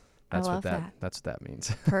 So That's love what that. That's what that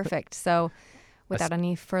means. Perfect. So without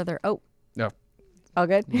any further... Oh. No. All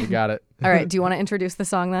good? You got it. All right. Do you want to introduce the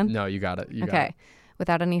song then? No, you got it. You got Okay. it.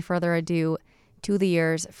 Without any further ado, To the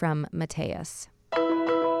Years from Matthäus.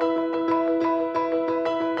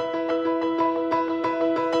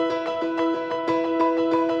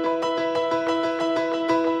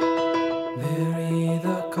 Bury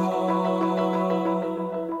the call,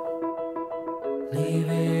 leave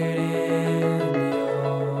it in the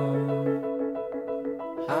yard.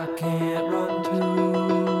 I can't run to,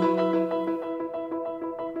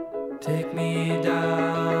 take me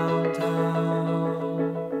downtown.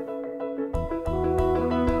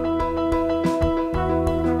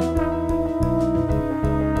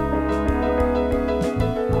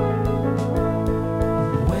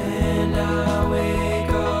 When I wake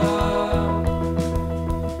up,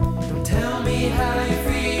 don't tell me how you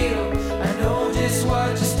feel. I know just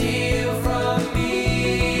what you steal from me.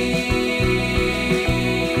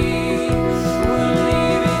 We're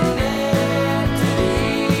leaving there to the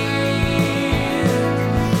end.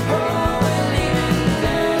 Oh, we're leaving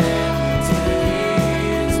there to the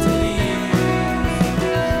years, to the years.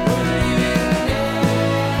 We're leaving there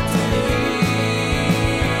to the years.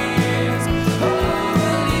 Oh,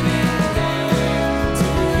 we're leaving there to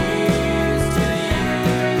the years, to the years.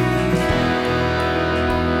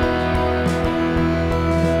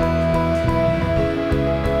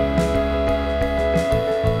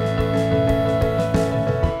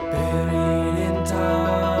 Buried in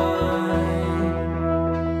time,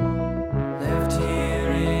 left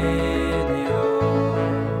here in the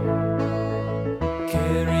yard,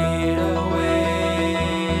 carried away.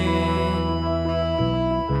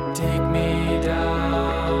 Take me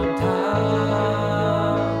downtown.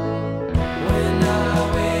 When I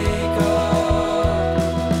wake up,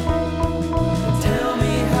 tell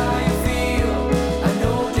me how you feel. I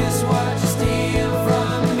know just what you steal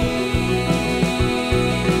from me.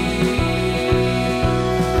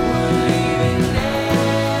 We're leaving there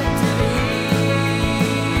to the years.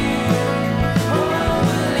 Oh,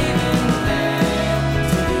 we're leaving there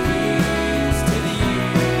to the years, to the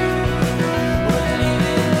years. We're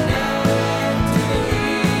leaving there to the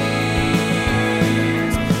years.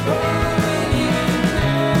 Oh, we're leaving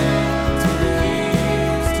there to the years,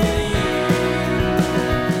 to the years.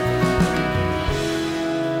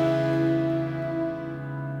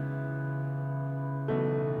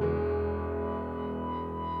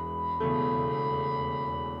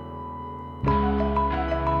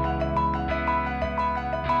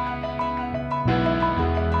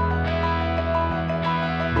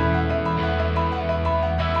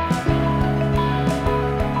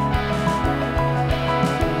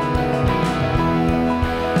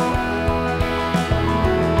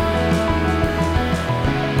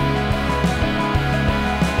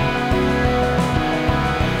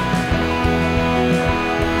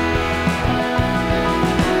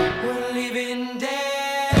 We're leaving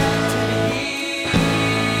there to the years.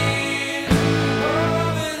 Oh,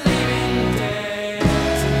 we're leaving there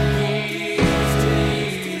to the years, to the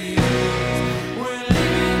years. We're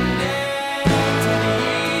leaving there to the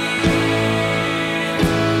years.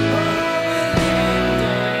 Oh, we're leaving there to the years,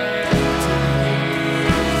 to the years.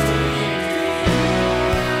 We're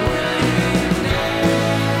leaving there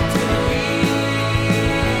to the years.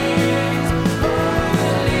 Oh,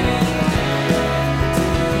 we're leaving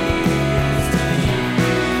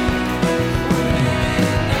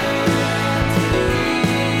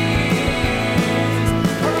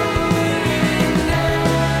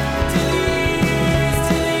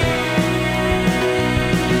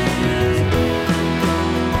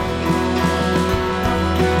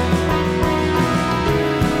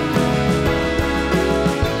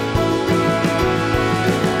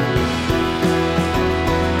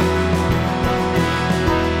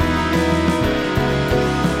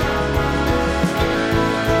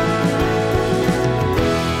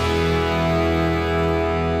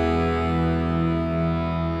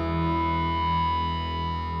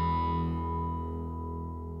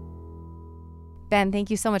Ben, thank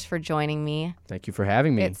you so much for joining me. Thank you for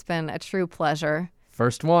having me. It's been a true pleasure.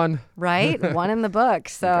 First one. Right? One in the book. got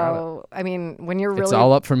So, I mean, when you're It's really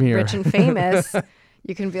all up from here. rich and famous,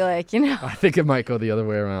 you can be like, I think it might go the other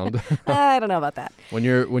way around. I don't know about that. When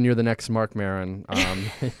you're the next Mark Maron,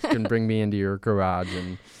 you can bring me into your garage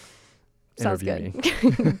and Sounds interview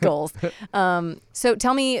good. me. Goals. So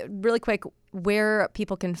tell me really quick where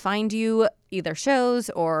people can find you, either shows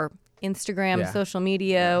or Instagram, Yeah. social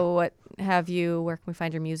media, what have you, where can we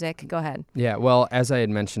find your music? Go ahead. Yeah, well, as I had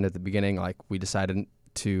mentioned at the beginning, like we decided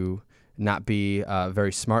to not be a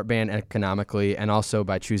very smart band economically, and also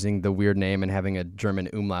by choosing the weird name and having a German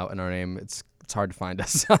umlaut in our name, it's hard to find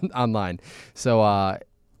us online. So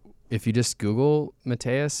if you just Google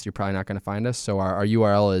Matthäus, you're probably not going to find us. So our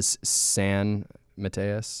URL is San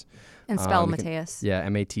Matthäus. And spell you can- Matthäus. Yeah,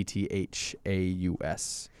 Matthaus.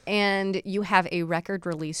 And you have a record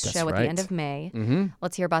release That's show at the end right. of May. Mm-hmm.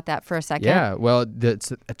 Let's hear about that for a second. Yeah, well,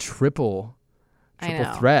 it's a triple I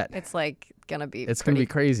know. threat. It's like gonna be. It's going to be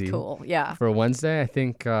crazy. Cool. Yeah. For Wednesday, I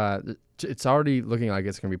think it's already looking like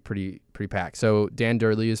it's going to be pretty packed. So Dan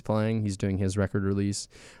Durley is playing. He's doing his record release.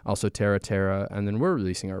 Also Terra, and then we're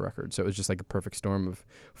releasing our record. So it was just like a perfect storm of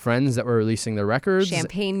friends that were releasing their rerecords.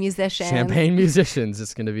 Champagne musicians.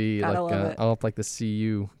 It's going to be Gotta love it. all up like the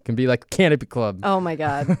CU. Can be like Canopy Club. Oh my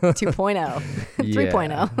God. 2.0.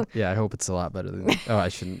 3.0. Yeah, I hope it's a lot better than that. Oh, I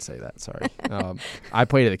shouldn't say that. Sorry. I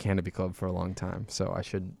played at the Canopy Club for a long time, so I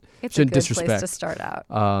shouldn't It's a good disrespect. place to start out.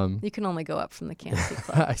 You can only go up from the Canopy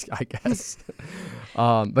Club. I guess.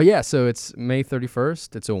 But yeah, so it's May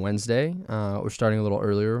 31st. It's a Wednesday. We're starting a little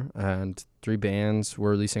earlier, and 3 bands. We're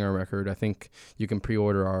releasing our record. I think you can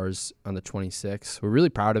pre-order ours on the 26th. We're really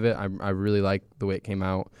proud of it. I really like the way it came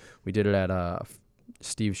out. We did it at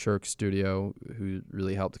Steve Shirk's studio, who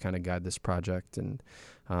really helped kind of guide this project. And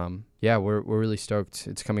yeah, we're really stoked.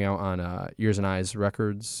 It's coming out on Ears and Eyes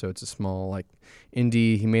Records, so it's a small like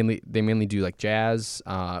indie. They mainly do like jazz,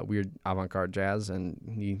 weird avant-garde jazz, and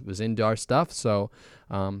he was into our stuff. So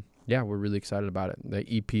yeah, we're really excited about it. The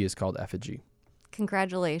EP is called Effigy.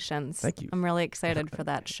 Congratulations. Thank you. I'm really excited for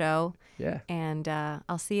that show. Yeah. And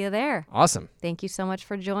I'll see you there. Awesome. Thank you so much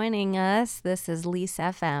for joining us. This is Lease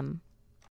FM.